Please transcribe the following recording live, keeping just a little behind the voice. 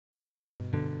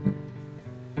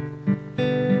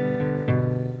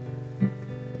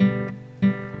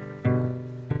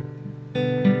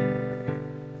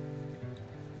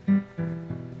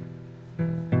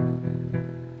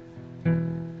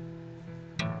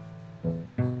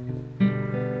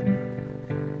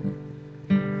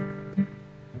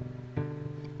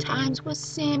Times were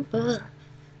simple,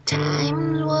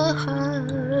 times were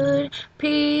hard.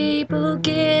 People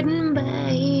getting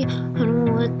by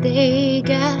on what they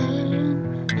got,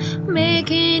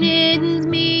 making ends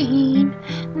meet,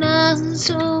 not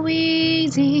so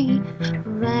easy.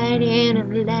 Fighting a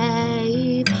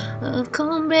life of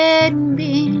cornbread and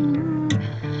beans.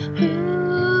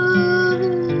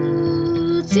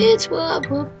 Roots, it's what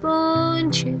we're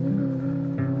born to.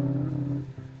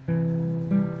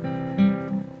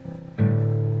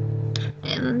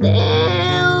 And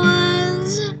there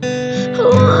was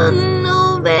one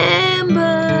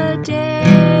November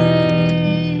day,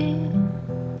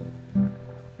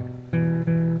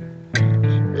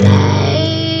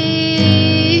 life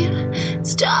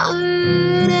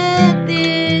started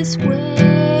this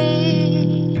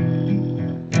way.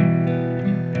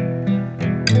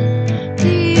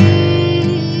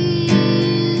 Leaves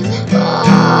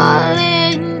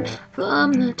falling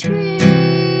from the tree,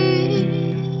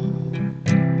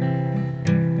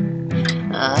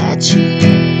 a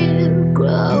chill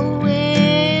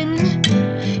growing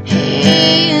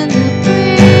in the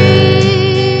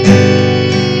breeze.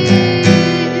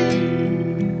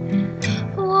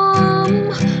 Warm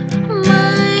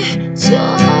my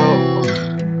soul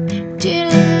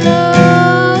till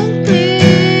Lord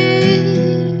please.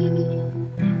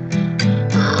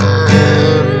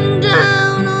 I'm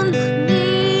down on my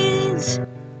knees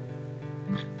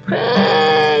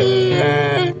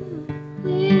praying.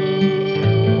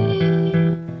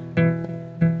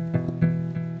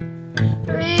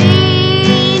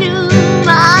 Renew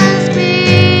my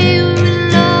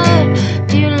spirit, Lord,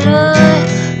 dear Lord,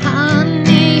 I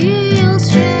need your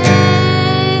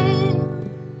strength.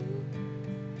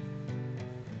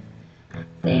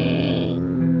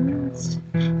 Things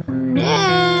will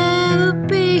never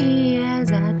be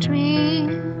as I dream.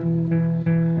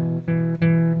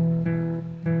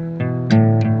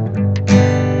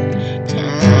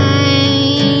 Time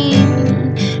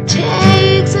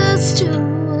takes us to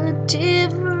a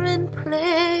different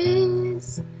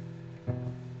place.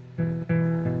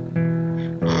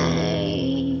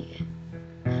 I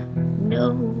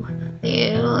know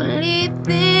the only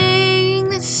thing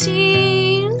that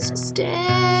seems to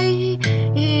stay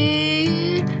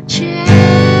is change,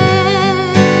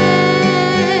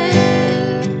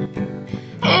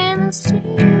 and the seasons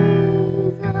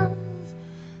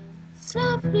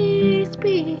softly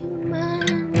speak my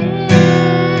name.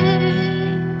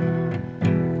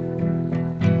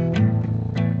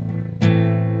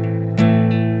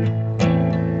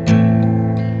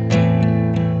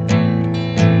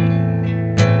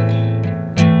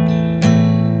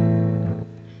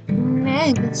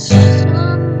 And the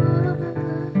summer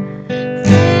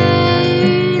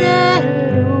faded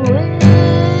away.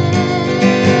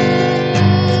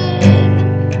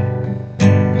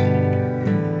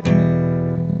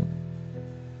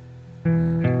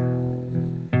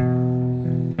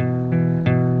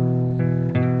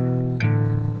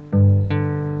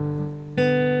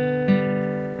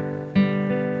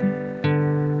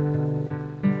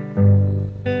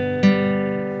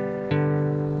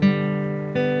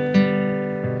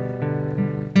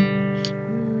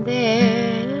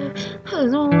 There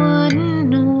was one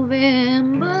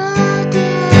November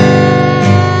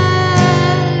day,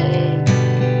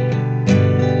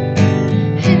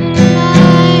 and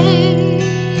life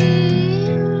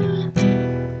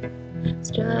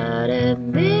started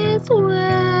this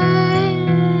way.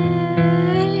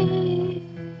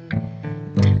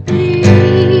 Leaves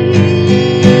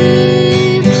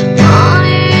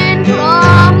falling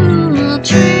from the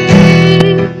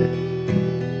tree,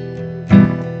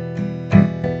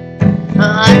 a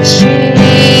chill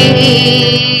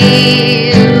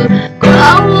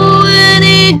growing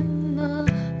in the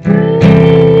breeze.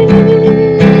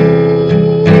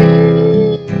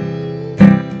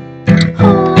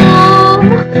 Oh,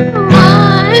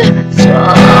 my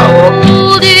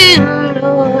soul, dear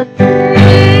Lord,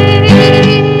 please.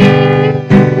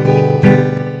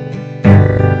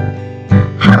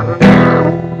 I'm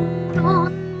down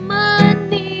on my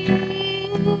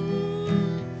knees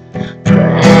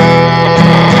praying.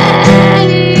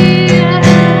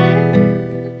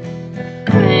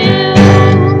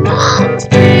 Fill my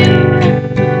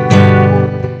spirit,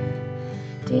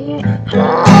 dear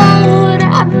Lord, I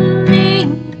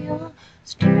need your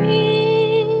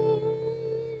strength.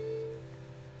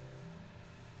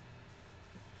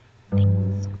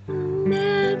 Things will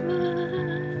never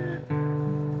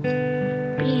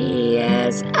be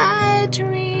as I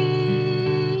dream.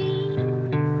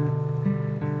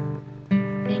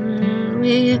 Things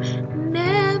will